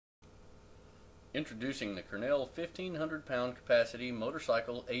Introducing the Kernel 1,500 pound capacity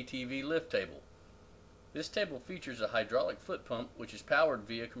motorcycle ATV lift table. This table features a hydraulic foot pump which is powered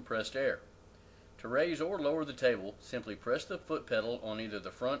via compressed air. To raise or lower the table, simply press the foot pedal on either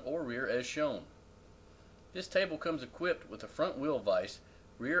the front or rear as shown. This table comes equipped with a front wheel vise,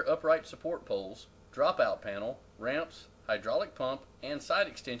 rear upright support poles, dropout panel, ramps, hydraulic pump, and side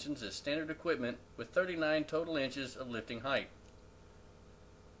extensions as standard equipment with 39 total inches of lifting height.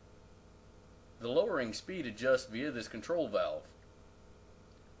 The lowering speed adjusts via this control valve.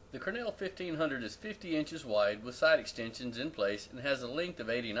 The Kernel 1500 is 50 inches wide with side extensions in place and has a length of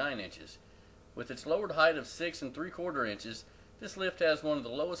 89 inches. With its lowered height of 6 3/4 inches, this lift has one of the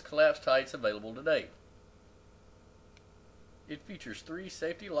lowest collapsed heights available today. It features 3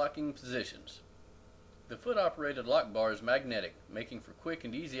 safety locking positions. The foot-operated lock bar is magnetic, making for quick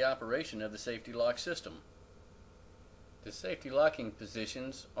and easy operation of the safety lock system. The safety locking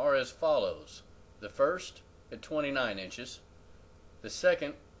positions are as follows: the first at 29 inches, the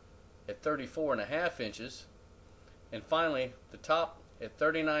second at 34.5 inches, and finally the top at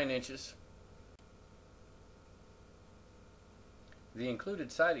 39 inches. The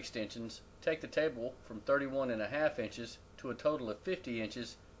included side extensions take the table from 31.5 inches to a total of 50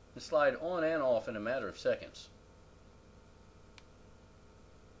 inches and slide on and off in a matter of seconds.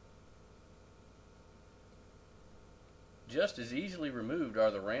 Just as easily removed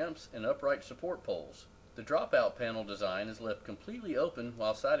are the ramps and upright support poles. The dropout panel design is left completely open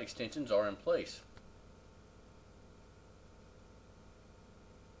while side extensions are in place.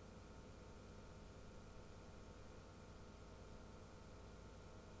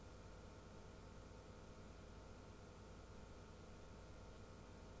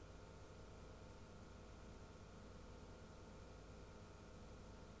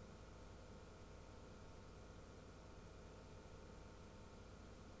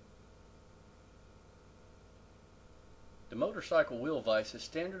 The motorcycle wheel vise is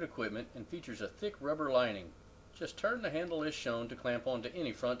standard equipment and features a thick rubber lining. Just turn the handle as shown to clamp onto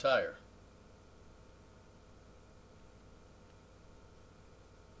any front tire.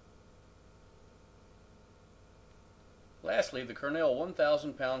 Lastly, the Kernel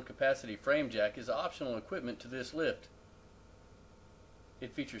 1,000 pound capacity frame jack is optional equipment to this lift.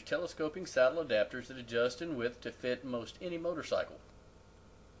 It features telescoping saddle adapters that adjust in width to fit most any motorcycle.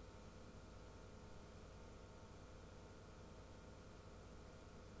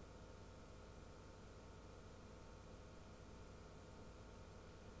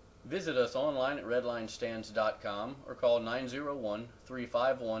 Visit us online at redlinestands.com or call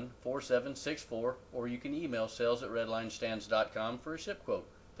 901-351-4764, or you can email sales@redlinestands.com for a ship quote.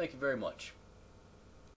 Thank you very much.